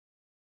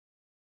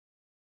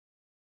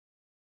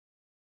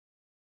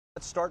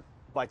Let's start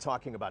by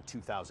talking about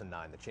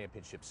 2009, the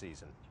championship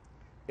season.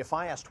 If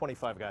I asked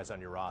 25 guys on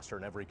your roster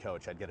and every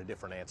coach, I'd get a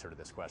different answer to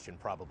this question,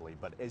 probably.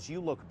 But as you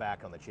look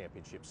back on the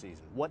championship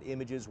season, what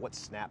images, what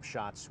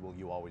snapshots will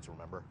you always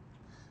remember?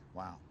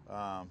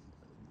 Wow.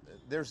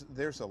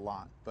 There's a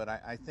lot, but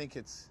I think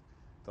it's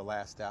the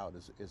last out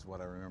is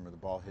what I remember. The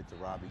ball hit to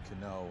Robbie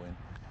Cano, and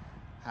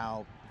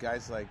how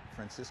guys like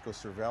Francisco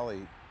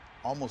Cervelli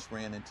almost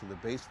ran into the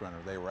base runner.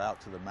 They were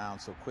out to the mound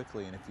so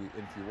quickly, and if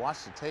you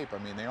watch the tape, I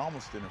mean, they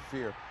almost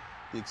interfere.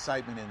 The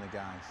excitement in the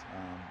guys,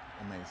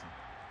 amazing.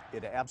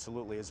 It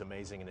absolutely is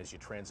amazing, and as you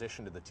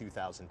transition to the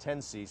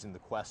 2010 season, the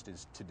quest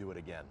is to do it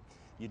again.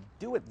 You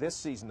do it this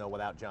season, though,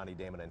 without Johnny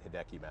Damon and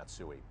Hideki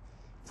Matsui.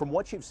 From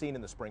what you've seen in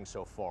the spring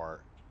so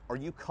far, are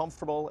you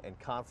comfortable and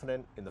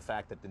confident in the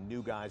fact that the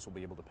new guys will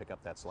be able to pick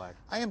up that slack?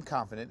 I am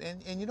confident,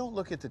 and you don't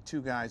look at the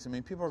two guys. I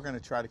mean, people are going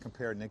to try to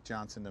compare Nick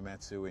Johnson to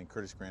Matsui and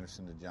Curtis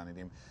Granderson to Johnny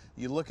Damon.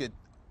 You look at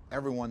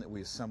everyone that we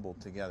assembled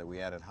together.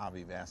 We added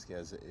Javi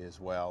Vasquez as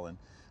well, and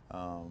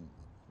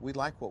we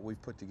like what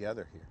we've put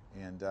together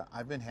here. And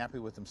I've been happy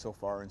with them so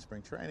far in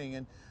spring training,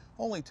 and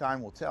only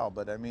time will tell.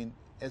 But, I mean,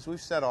 as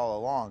we've said all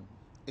along,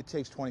 it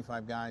takes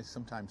 25 guys,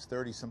 sometimes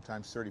 30,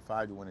 sometimes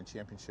 35 to win a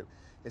championship.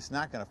 It's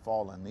not going to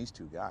fall on these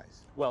two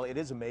guys. Well, it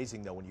is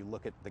amazing, though, when you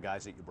look at the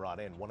guys that you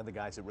brought in. One of the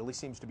guys that really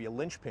seems to be a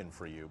linchpin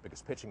for you,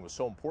 because pitching was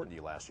so important to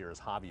you last year, is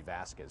Javi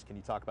Vasquez. Can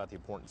you talk about the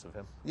importance of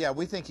him? Yeah,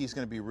 we think he's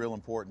going to be real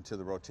important to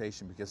the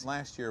rotation, because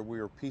last year we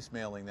were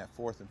piecemealing that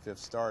fourth and fifth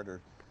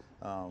starter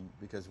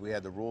because we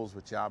had the rules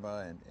with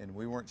Jabba, and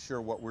we weren't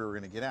sure what we were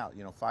going to get out.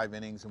 You know, 5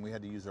 innings, and we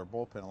had to use our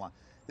bullpen a lot.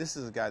 This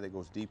is a guy that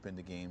goes deep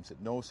into games,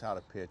 that knows how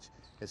to pitch,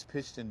 has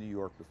pitched in New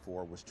York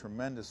before, was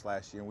tremendous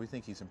last year, and we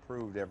think he's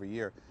improved every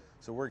year.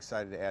 So we're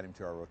excited to add him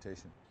to our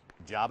rotation.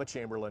 Jabba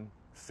Chamberlain,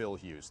 Phil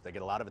Hughes. They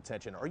get a lot of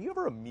attention. Are you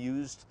ever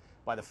amused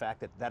by the fact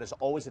that that is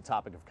always a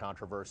topic of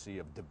controversy,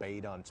 of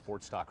debate on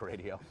sports talk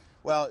radio?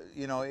 Well,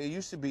 you know, it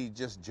used to be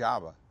just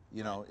Jabba.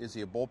 You know, is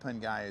he a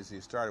bullpen guy? Is he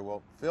a starter?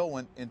 Well, Phil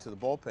went into the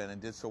bullpen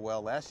and did so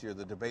well last year.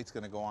 The debate's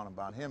going to go on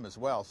about him as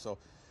well. So,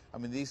 I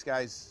mean, these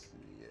guys,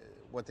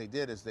 what they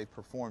did is they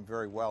performed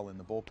very well in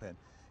the bullpen.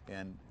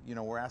 And, you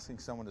know, we're asking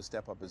someone to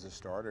step up as a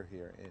starter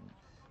here. And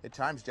at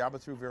times,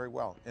 Jabba threw very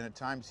well. And at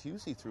times,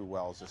 Hughesy threw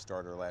well as a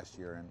starter last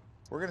year. And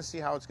we're going to see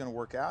how it's going to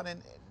work out.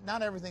 And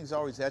not everything's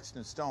always etched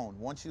in stone.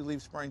 Once you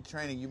leave spring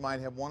training, you might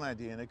have one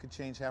idea, and it could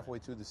change halfway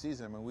through the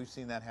season. I mean, we've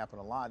seen that happen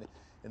a lot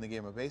in the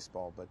game of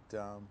baseball. But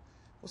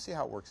we'll see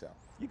how it works out.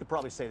 You could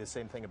probably say the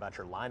same thing about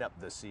your lineup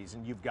this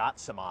season. You've got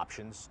some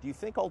options. Do you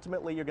think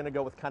ultimately you're going to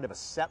go with kind of a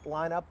set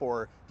lineup,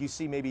 or do you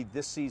see maybe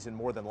this season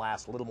more than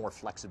last a little more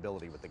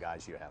flexibility with the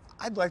guys you have?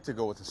 I'd like to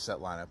go with a set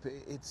lineup.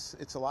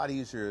 It's a lot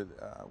easier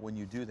when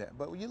you do that.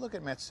 But when you look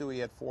at Matsui,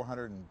 he had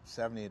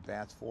 470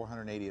 at-bats,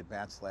 480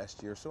 at-bats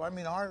last year. So, I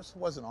mean, ours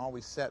wasn't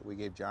always set. We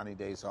gave Johnny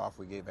days off.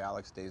 We gave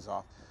Alex days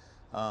off.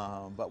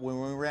 But when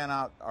we ran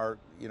out our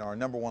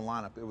number one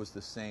lineup, it was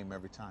the same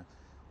every time.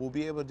 We'll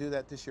be able to do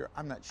that this year?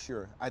 I'm not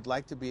sure. I'd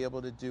like to be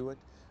able to do it,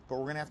 but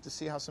we're going to have to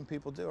see how some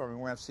people do. I mean, we're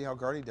going to have to see how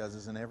Girardi does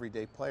as an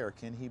everyday player.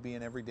 Can he be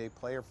an everyday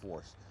player for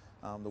us?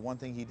 The one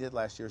thing he did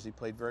last year is he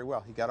played very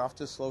well. He got off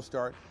to a slow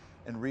start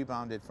and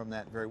rebounded from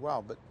that very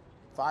well, but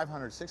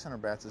 500, 600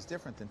 bats is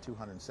different than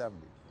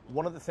 270.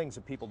 One of the things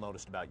that people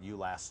noticed about you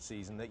last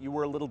season, that you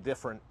were a little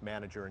different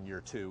manager in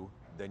year 2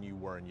 than you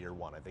were in year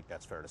 1. I think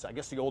that's fair to say. I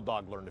guess the old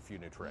dog learned a few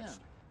new tricks.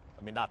 Yeah.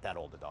 I mean, not that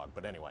old a dog,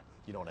 but anyway,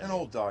 you know what I mean. An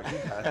old dog, you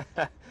got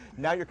it.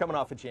 Now you're coming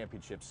off a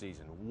championship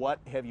season. What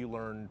have you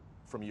learned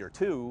from year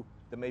 2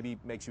 that maybe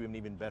makes you an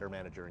even better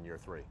manager in year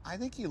 3? I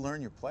think you learn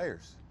your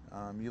players.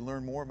 You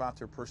learn more about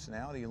their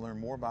personality. You learn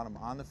more about them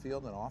on the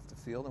field and off the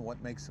field and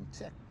what makes them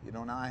tick. You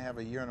know, now I have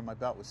a year under my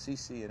belt with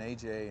CC and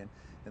AJ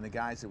and the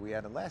guys that we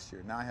added last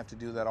year. Now I have to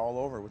do that all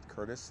over with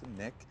Curtis and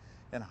Nick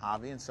and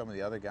Javi and some of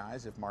the other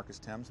guys. If Marcus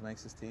Thames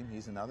makes his team,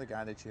 he's another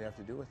guy that you have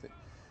to do with it.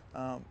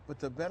 But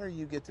the better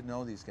you get to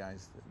know these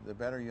guys, the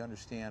better you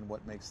understand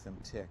what makes them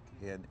tick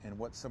and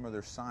what some of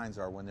their signs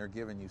are when they're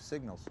giving you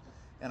signals.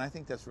 And I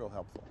think that's real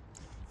helpful.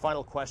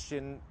 Final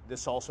question.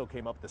 This also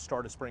came up at the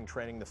start of spring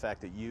training, the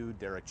fact that you,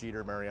 Derek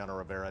Jeter, Mariano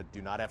Rivera,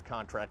 do not have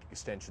contract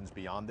extensions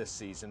beyond this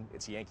season.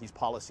 It's Yankees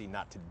policy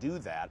not to do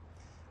that.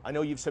 I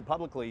know you've said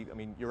publicly, I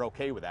mean, you're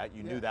okay with that.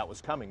 You knew that was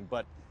coming.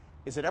 But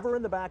is it ever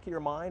in the back of your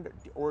mind,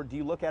 or do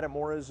you look at it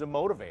more as a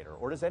motivator,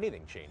 or does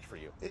anything change for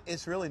you?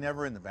 It's really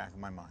never in the back of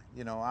my mind.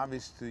 You know,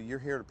 obviously, you're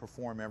here to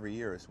perform every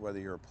year, it's whether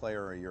you're a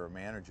player or you're a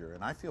manager.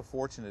 And I feel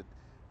fortunate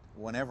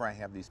whenever I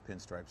have these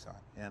pinstripes on.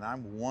 And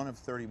I'm one of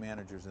 30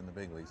 managers in the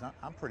big leagues.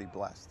 I'm pretty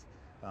blessed,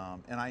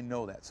 and I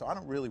know that. So I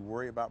don't really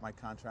worry about my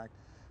contract.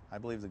 I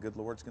believe the good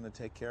Lord's going to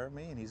take care of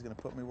me, and he's going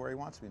to put me where he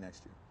wants me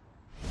next year.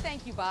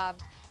 Thank you, Bob.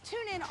 Tune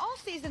in all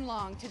season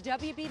long to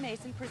WB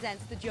Mason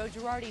Presents The Joe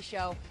Girardi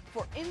Show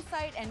for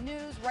insight and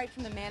news right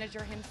from the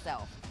manager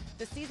himself.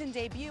 The season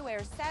debut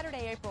airs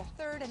Saturday, April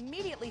 3rd,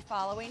 immediately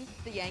following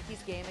the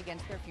Yankees game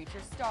against their future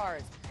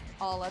stars.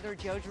 All other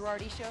Joe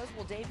Girardi shows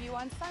will debut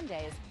on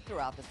Sundays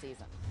throughout the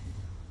season.